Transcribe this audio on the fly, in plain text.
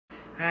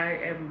Hi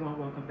everyone,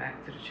 welcome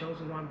back to the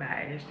Chosen One by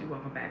Ashley.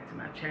 Welcome back to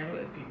my channel.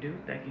 If you do,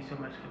 thank you so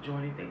much for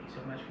joining. Thank you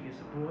so much for your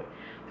support.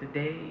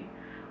 Today,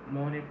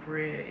 morning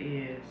prayer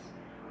is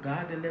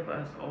God deliver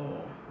us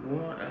all.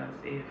 Warn us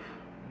if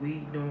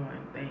we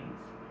doing things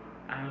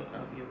out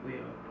of your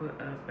will. Put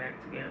us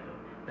back together.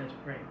 Let's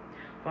pray.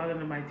 Father, in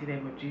the mighty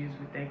name of Jesus,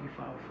 we thank you,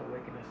 Father, for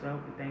waking us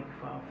up. We thank you,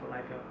 Father, for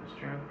life, health, and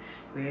strength.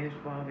 We ask,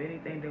 Father,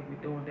 anything that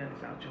we're doing that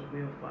is out your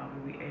will, Father,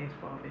 we ask,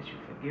 Father, that you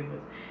forgive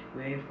us.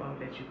 We ask, Father,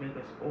 that you make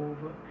us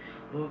over.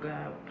 Lord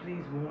God,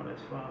 please warn us,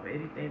 Father,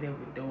 anything that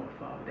we're doing,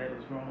 Father, that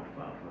is wrong,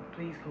 Father.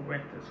 Please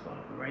correct us,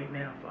 Father, right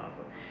now,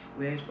 Father.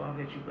 We ask,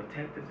 Father, that you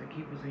protect us and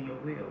keep us in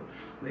your will.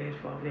 We ask,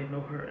 Father, that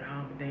no hurt,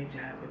 harm, or danger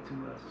happen to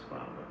us,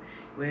 Father.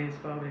 We ask,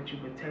 Father, that you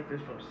protect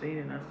us from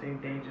sin and unseen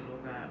danger,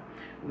 Lord God.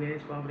 We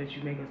ask, Father, that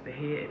you make us the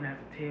head and not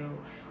the tail.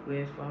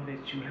 We ask, Father,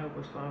 that you help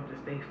us, Father, to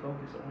stay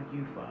focused on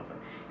you, Father.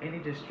 Any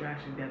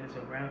distraction that is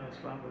around us,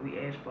 Father, we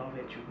ask, Father,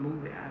 that you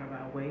move it out of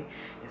our way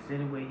and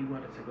send it where you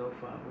want it to go,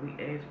 Father. We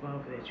ask,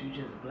 Father, that you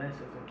just bless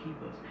us and keep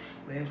us.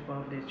 We ask,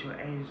 Father, that your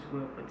angels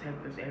will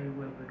protect us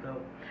everywhere we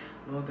go.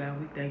 Lord God,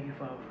 we thank you,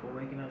 Father, for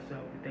waking us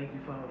up. We thank you,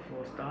 Father,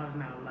 for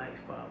starting our life,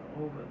 Father,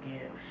 over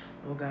again.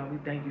 Lord God, we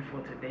thank you for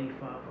today,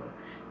 Father.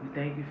 We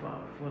thank you,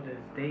 Father, for this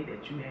day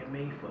that you have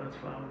made for us,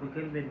 Father. We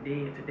could have been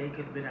dead. Today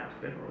could have been our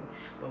funeral.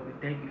 But we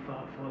thank you,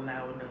 Father, for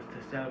allowing us to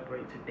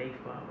celebrate today,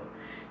 Father,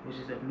 which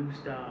is a new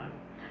start.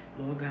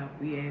 Lord God,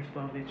 we ask,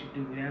 Father, that you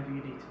do whatever you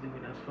need to do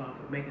in us, Father.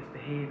 Make us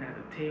the head, not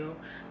the tail.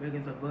 Make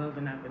us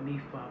above and not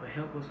beneath, Father.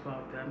 Help us,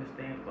 Father, to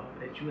understand,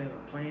 Father, that you have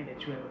a plan,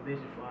 that you have a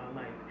vision for our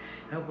life.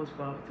 Help us,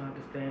 Father, to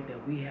understand that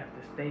we have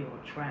to stay on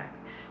track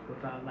with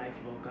our life,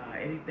 Lord God.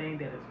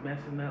 Anything that is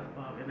messing up,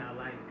 Father, in our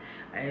life,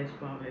 I ask,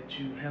 Father, that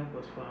you help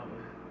us,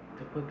 Father,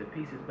 to put the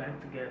pieces back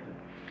together.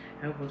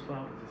 Help us,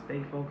 Father, to stay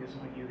focused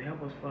on you.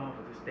 Help us, Father,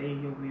 to stay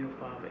in your will,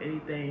 Father.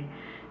 Anything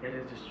that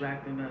is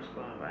distracting us,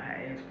 Father,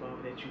 I ask,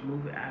 Father, that you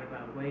move it out of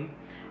our way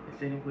and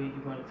send it where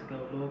you want it to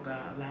go. Lord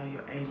God, allow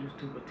your angels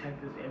to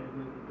protect us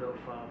everywhere we go,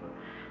 Father.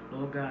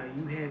 Lord God,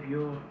 you have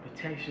your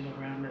protection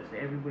around us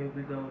everywhere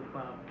we go,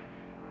 Father.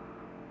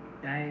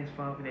 I ask,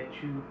 Father, that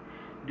you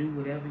do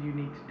whatever you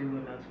need to do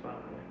in us,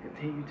 Father.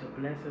 Continue to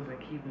bless us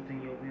and keep us in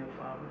your will,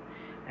 Father.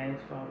 I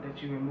ask, Father, that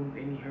you remove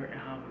any hurt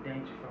and harm and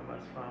danger from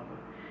us, Father.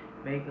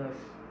 Make us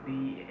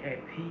be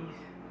at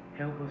peace.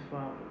 Help us,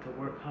 Father, to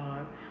work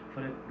hard for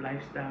the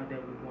lifestyle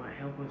that we want.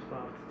 Help us,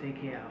 Father, to take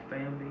care of our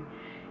family.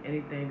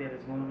 Anything that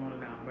is going on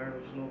in our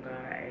marriage, Lord God,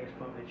 I ask,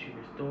 Father, that you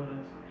restore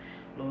us.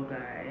 Lord God,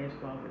 I ask,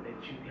 Father, that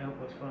you help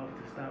us, Father,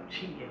 to stop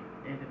cheating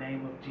in the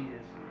name of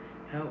Jesus.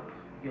 Help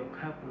your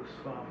couples,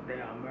 Father,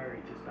 that are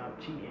married to stop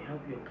cheating.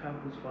 Help your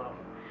couples,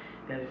 Father,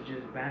 that is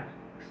just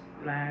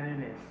backsliding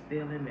and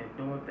stealing and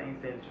doing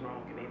things that is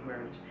wrong in their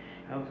marriage.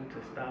 Help them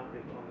to stop it,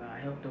 Lord God.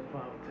 Help them,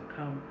 Father, to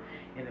come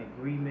in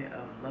agreement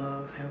of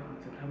love. Help them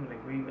to come in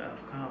agreement of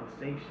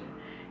conversation.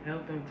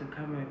 Help them to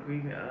come in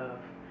agreement of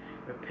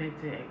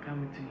repenting and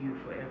coming to you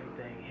for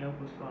everything. Help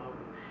us,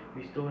 Father.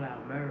 Restore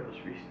our marriage.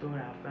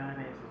 Restore our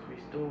finances.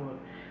 Restore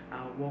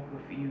our walk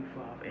with you,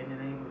 Father. In the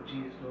name of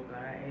Jesus, Lord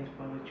God, I ask,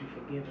 Father, that you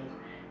forgive us.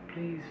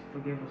 Please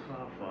forgive us,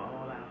 Father, for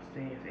all our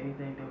sins.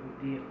 Anything that we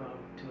did,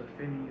 Father, to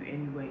offend you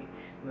anyway,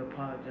 we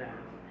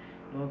apologize.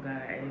 Lord God,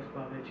 I ask,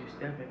 Father, that you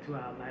step into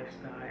our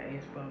lifestyle. I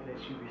ask, Father, that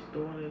you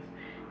restore us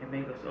and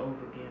make us over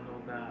again,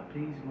 Lord God.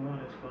 Please warn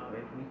us, Father,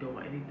 if we do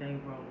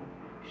anything wrong.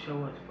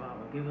 Show us,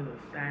 Father. Give us a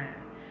sign.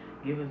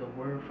 Give us a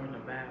word from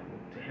the Bible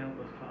to help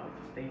us, Father,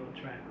 to stay on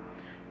track.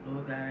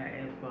 Lord God,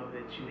 I ask, Father,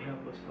 that you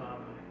help us,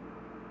 Father.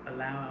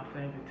 Allow our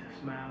family to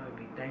smile and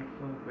be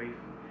thankful and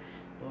grateful.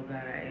 Lord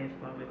God, I ask,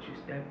 Father, that you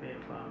step in,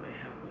 Father, and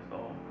help us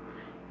all.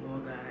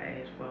 Lord God,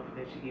 I ask, Father,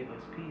 that you give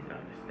us peace and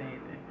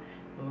understanding.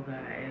 Lord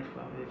God, I ask,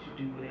 Father, that you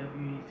do whatever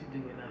you need to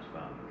do in us,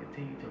 Father.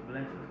 Continue to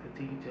bless us,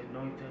 continue to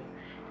anoint us,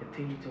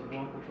 continue to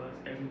walk with us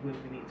everywhere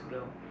we need to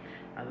go.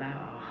 Allow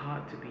our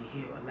heart to be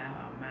healed. Allow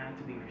our mind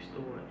to be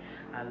restored.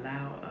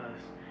 Allow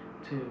us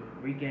to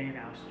regain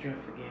our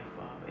strength again,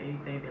 Father.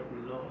 Anything that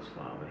we lost,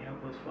 Father, help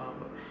us,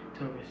 Father,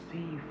 to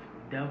receive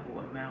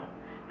double amount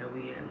that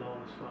we had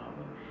lost,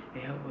 Father.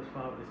 And help us,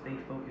 Father, to stay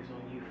focused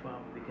on you,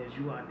 Father, because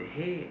you are the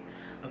head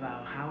of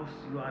our house.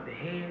 You are the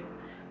head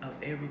of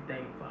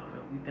everything,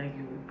 Father. We thank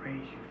you. We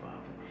praise you,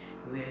 Father.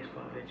 We ask,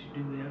 Father, that you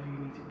do whatever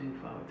you need to do,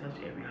 Father. Touch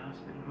every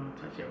hospital room.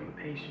 Touch every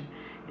patient,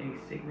 any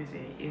sickness,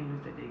 any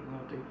illness that they're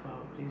going through,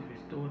 Father. Please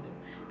restore them.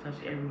 Touch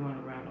everyone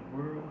around the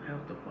world.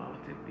 Help them, Father,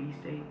 to be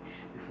safe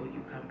before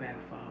you come back,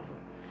 Father.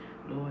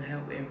 Lord,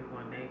 help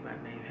everyone name by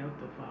name. Help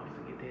the fathers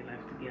to get their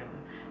life together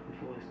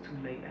before it's too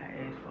late.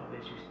 I ask, Father,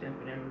 that you step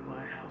in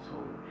everyone's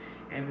household,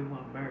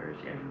 everyone marriage,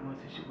 everyone's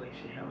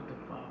situation. Help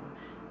them, Father,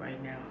 right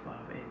now,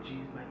 Father. In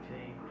Jesus' mighty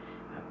name,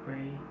 I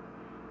pray.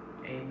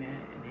 Amen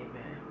and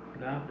amen.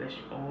 God bless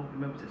you all.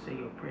 Remember to say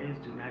your prayers.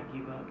 Do not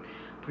give up.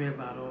 Pray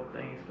about all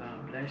things.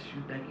 God bless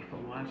you. Thank you for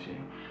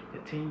watching.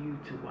 Continue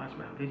to watch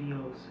my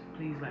videos.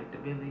 Please like the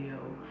video.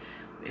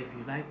 If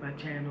you like my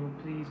channel,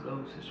 please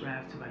go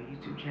subscribe to my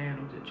YouTube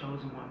channel, The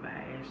Chosen One by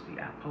Ashley.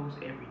 I post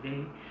every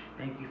day.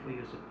 Thank you for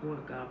your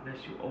support. God bless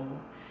you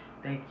all.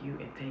 Thank you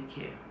and take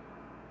care.